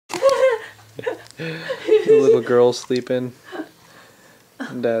The little girl's sleeping.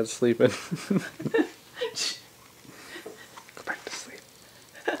 And Dad's sleeping. Go back to sleep.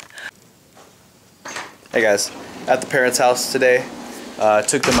 Hey guys, at the parents' house today.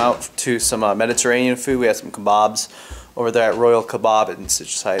 Took them out to some Mediterranean food. We had some kebabs over there at Royal Kebab in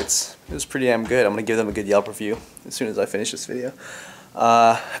Citrus Heights. It was pretty damn good. I'm going to give them a good Yelp review as soon as I finish this video.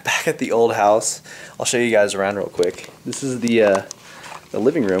 Back at the old house, I'll show you guys around real quick. This is the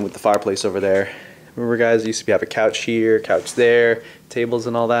living room with the fireplace over there. Remember guys, used to have a couch here, couch there, tables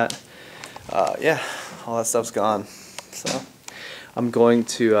and all that. Yeah, all that stuff's gone. So I'm going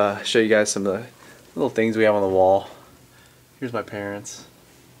to show you guys some of the little things we have on the wall. Here's my parents.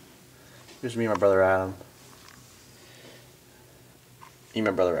 Here's me and my brother Adam. Me and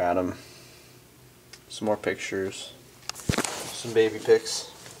my brother Adam. Some more pictures. Some baby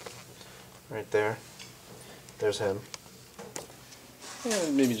pics. Right there. There's him.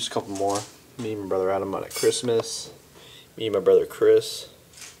 And maybe just a couple more. Me and my brother Adam out at Christmas. Me and my brother Chris.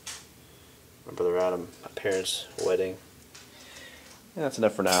 My brother Adam, my parents' wedding. And that's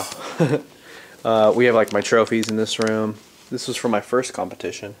enough for now. We have like my trophies in this room. This was from my first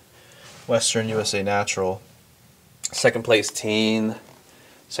competition, Western USA Natural. Second place teen,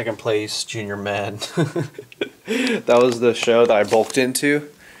 second place junior men. That was the show that I bulked into.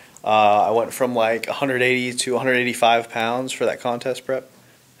 I went from like 180 to 185 pounds for that contest prep.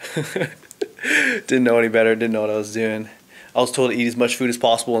 Didn't know any better, didn't know what I was doing. I was told to eat as much food as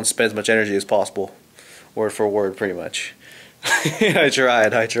possible and spend as much energy as possible. Word for word, pretty much. I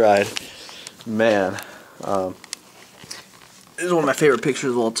tried. Man. This is one of my favorite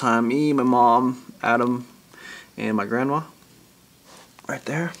pictures of all time. Me, my mom, Adam, and my grandma. Right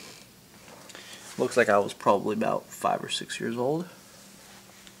there. Looks like I was probably about 5 or 6 years old.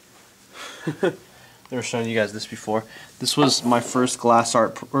 Never shown you guys this before. This was my first glass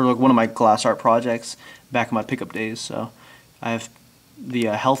art, or like one of my glass art projects back in my pickup days. So I have the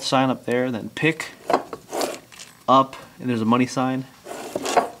health sign up there, then pick, up, and there's a money sign,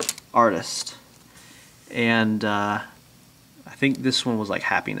 artist. And I think this one was like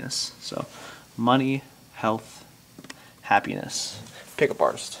happiness. So money, health, happiness. Pickup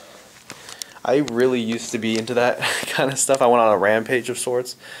artist. I really used to be into that kind of stuff. I went on a rampage of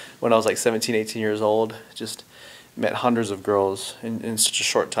sorts when I was like 17, 18 years old. Just met hundreds of girls in such a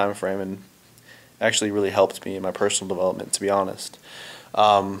short time frame, and actually really helped me in my personal development, to be honest.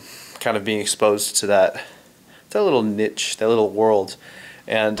 Kind of being exposed to that little niche, that little world.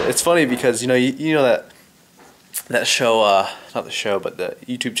 And it's funny because you know that show, not the show, but the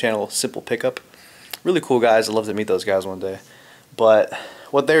YouTube channel Simple Pickup. Really cool guys. I'd love to meet those guys one day. But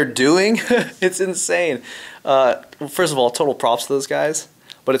what they're doing, it's insane. First of all, total props to those guys.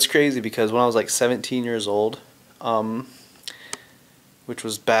 But it's crazy because when I was like 17 years old, which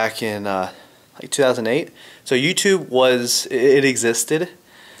was back in like 2008, so YouTube it existed.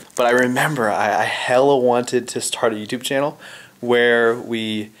 But I remember I hella wanted to start a YouTube channel where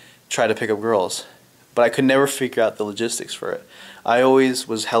we try to pick up girls. But I could never figure out the logistics for it. I always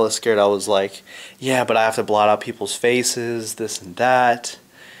was hella scared. I was like, yeah, but I have to blot out people's faces, this and that.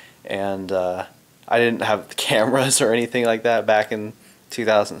 And I didn't have cameras or anything like that back in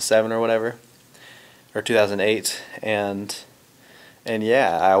 2007 or whatever, or 2008. And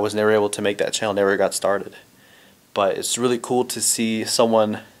yeah, I was never able to make that channel, never got started. But it's really cool to see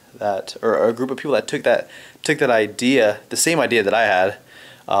someone that, or a group of people that took that idea, the same idea that I had,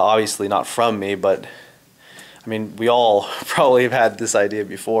 obviously not from me, but I mean, we all probably have had this idea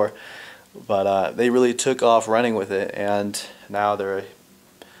before, but they really took off running with it, and now they're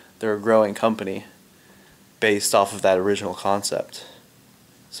a growing company based off of that original concept.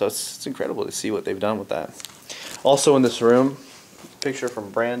 So it's incredible to see what they've done with that. Also in this room, a picture from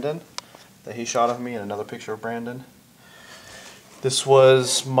Brandon that he shot of me, and another picture of Brandon. This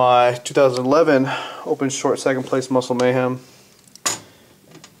was my 2011 Open Short second place Muscle Mayhem.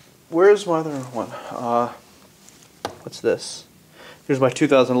 Where's my other one? What's this? Here's my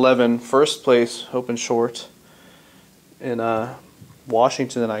 2011 first place Open Short in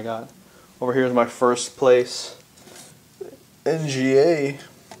Washington that I got. Over here is my first place NGA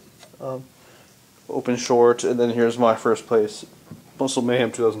Open Short, and then here's my first place Muscle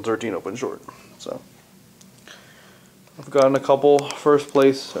Mayhem 2013 Open Short. So I've gotten a couple first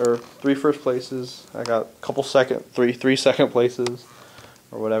place, or 3 first places. I got a couple three second places,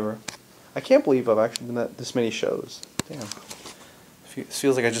 or whatever. I can't believe I've actually been at this many shows. Damn. It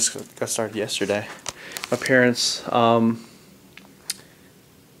feels like I just got started yesterday. My parents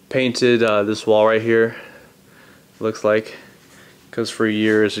painted this wall right here, it looks like, because for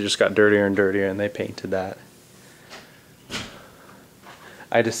years it just got dirtier and dirtier, and they painted that.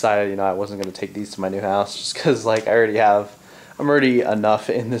 I decided, you know, I wasn't going to take these to my new house just because, like, I'm already enough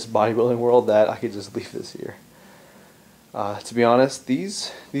in this bodybuilding world that I could just leave this here. To be honest,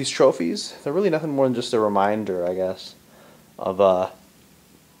 these trophies, they're really nothing more than just a reminder, I guess, of,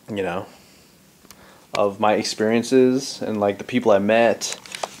 you know, of my experiences and, like, the people I met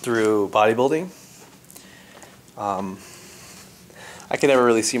through bodybuilding. I can never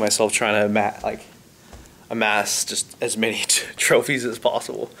really see myself trying to amass just as many trophies as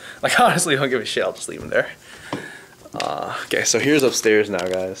possible. Like, honestly, I don't give a shit. I'll just leave them there. Okay, so here's upstairs now,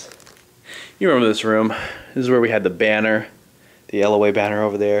 guys. You remember this room? This is where we had the banner, the LOA banner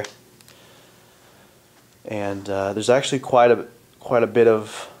over there. And there's actually quite a bit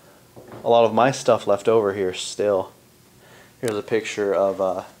of a lot of my stuff left over here still. Here's a picture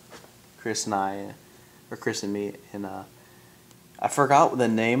of Chris and me, and I forgot the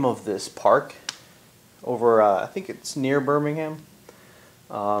name of this park over, I think it's near Birmingham,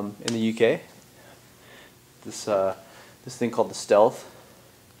 in the UK. This thing called the Stealth.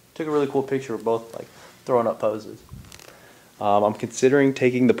 Took a really cool picture. We're both like throwing up poses. I'm considering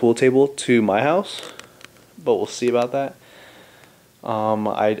taking the pool table to my house, but we'll see about that.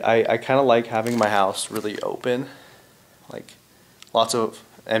 I kind of like having my house really open, like lots of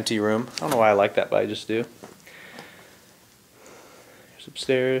empty room. I don't know why I like that, but I just do. Here's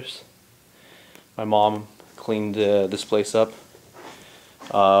upstairs. My mom cleaned this place up.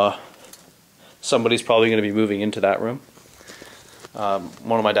 Somebody's probably going to be moving into that room.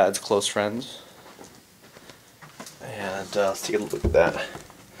 One of my dad's close friends. And let's take a look at that.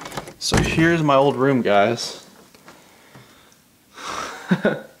 So here's my old room, guys.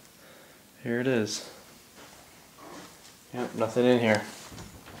 Here it is. Yep, nothing in here.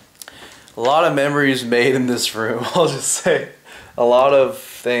 A lot of memories made in this room, I'll just say. A lot of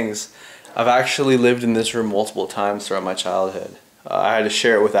things. I've actually lived in this room multiple times throughout my childhood. I had to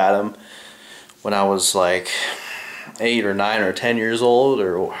share it with Adam when I was like 8 or 9 or 10 years old,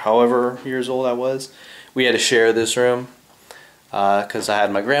 or however years old I was. We had to share this room because I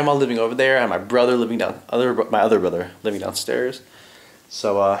had my grandma living over there and my brother living my other brother living downstairs.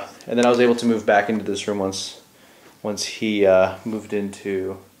 So and then I was able to move back into this room once he moved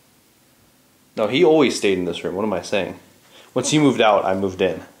into. No, he always stayed in this room. What am I saying? Once he moved out, I moved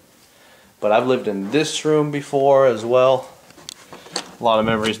in. But I've lived in this room before as well. A lot of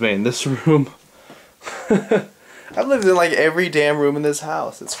memories made in this room. I've lived in like every damn room in this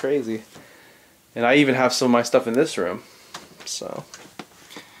house. It's crazy. And I even have some of my stuff in this room. So,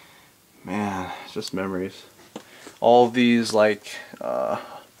 man, just memories. All of these, like, you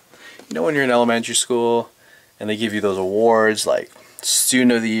know when you're in elementary school and they give you those awards like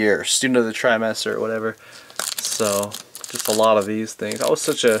Student of the Year, Student of the Trimester, or whatever. So, just a lot of these things. I was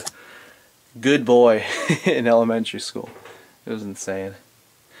such a good boy in elementary school. It was insane.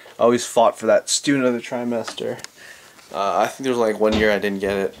 I always fought for that Student of the Trimester. I think there was like 1 year I didn't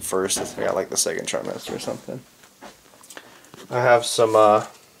get it first. I think I got like the second trimester or something. I have some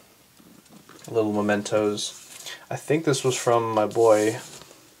little mementos. I think this was from my boy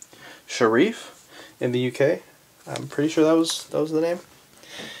Sharif in the UK. I'm pretty sure that was the name.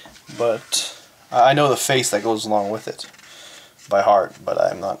 But I know the face that goes along with it by heart, but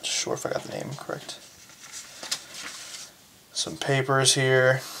I'm not sure if I got the name correct. Some papers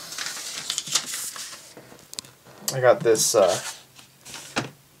here. I got this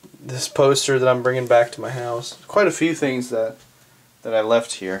this poster that I'm bringing back to my house. Quite a few things that I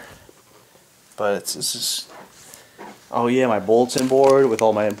left here, but it's just, oh yeah, my bulletin board with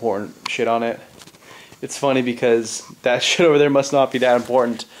all my important shit on it. It's funny because that shit over there must not be that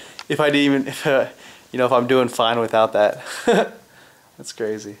important. If you know, if I'm doing fine without that. That's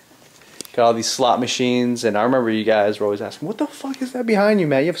crazy. Got all these slot machines, and I remember you guys were always asking, what the fuck is that behind you,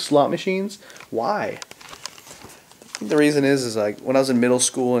 man? You have slot machines? Why? I think the reason is like when I was in middle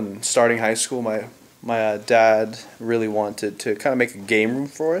school and starting high school, my dad really wanted to kind of make a game room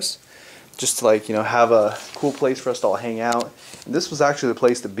for us, just to, like, you know, have a cool place for us to all hang out. And this was actually the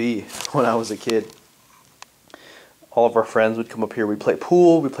place to be when I was a kid. All of our friends would come up here. We'd play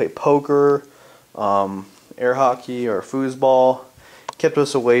pool, we'd play poker, air hockey or foosball. Kept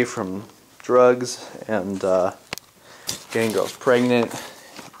us away from drugs and getting girls pregnant.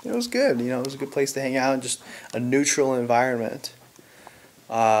 It was good, you know, it was a good place to hang out and just a neutral environment.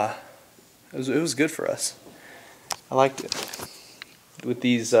 It was good for us. I liked it. With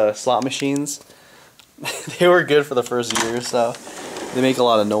these slot machines, they were good for the first year or so. They make a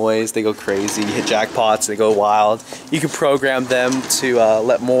lot of noise, they go crazy, you hit jackpots, they go wild. You can program them to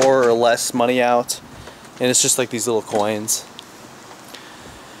let more or less money out, and it's just like these little coins.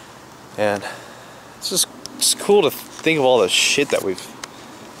 And it's just cool to think of all the shit that we've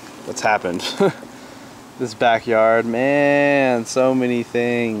what's happened. This backyard, man, so many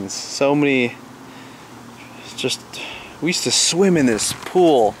things, so many. Just, we used to swim in this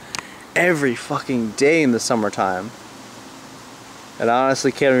pool every fucking day in the summertime, and I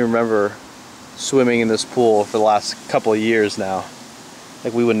honestly can't even remember swimming in this pool for the last couple of years now.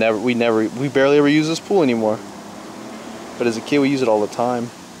 Like we barely ever use this pool anymore. But as a kid, we used it all the time.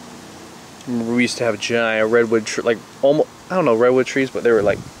 I remember we used to have giant redwood trees, like almost, I don't know, redwood trees, but they were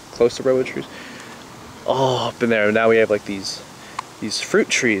like close to redwood trees. Oh, up in there. Now we have like these fruit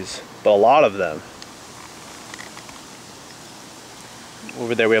trees, but a lot of them.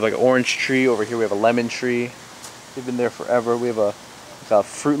 Over there we have like an orange tree. Over here we have a lemon tree. They've been there forever. We have like a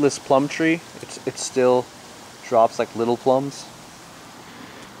fruitless plum tree. It still drops like little plums.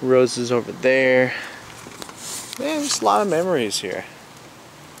 Roses over there. Man, there's a lot of memories here.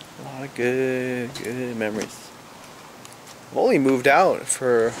 A lot of good memories. I've only moved out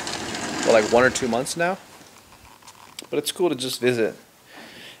for like 1 or 2 months now, but it's cool to just visit.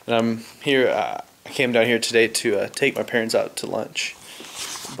 And I'm here. I came down here today to take my parents out to lunch,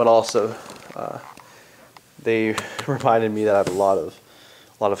 but also they reminded me that I have a lot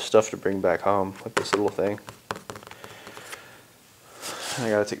of stuff to bring back home, like this little thing. I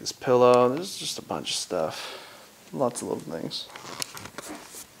gotta take this pillow. There's just a bunch of stuff. Lots of little things.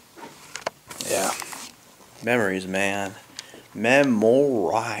 Yeah. Memories, man.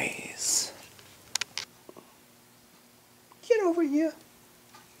 Memorize. Get over here.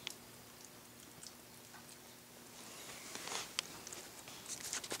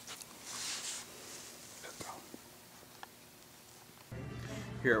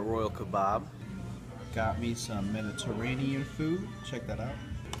 Here at Royal Kebab. Got me some Mediterranean food. Check that out.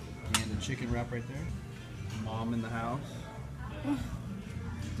 And the chicken wrap right there. Mom in the house.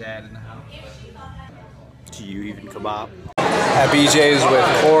 Dad in the house. Do you even kebab? At BJ's with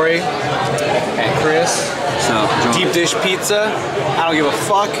Corey and Chris. So, deep dish pizza. I don't give a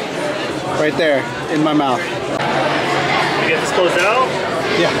fuck. Right there in my mouth. You get this closed out?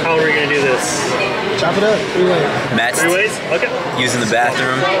 Yeah. How are we gonna do this? Chop it up. 3 ways. Matt's 3 ways? Okay. using the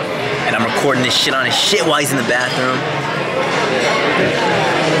bathroom, and I'm recording this shit on his shit while he's in the bathroom.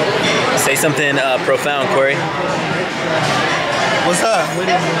 Say something profound, Corey. What's up?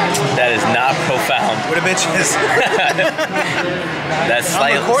 That is not profound. Where the bitch is? That's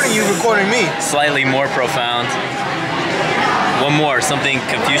slightly. I'm recording you, recording me. Slightly more profound. One more, something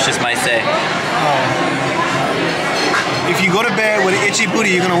Confucius might say. If you go to bed with an itchy booty,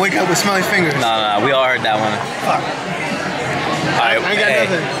 you're gonna wake up with smelly fingers. No, we all heard that one. Fuck. Alright, I ain't got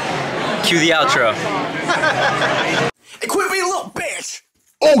nothing. Cue the outro. Hey, quit being a little bitch!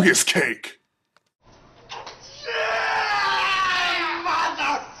 Ogus cake!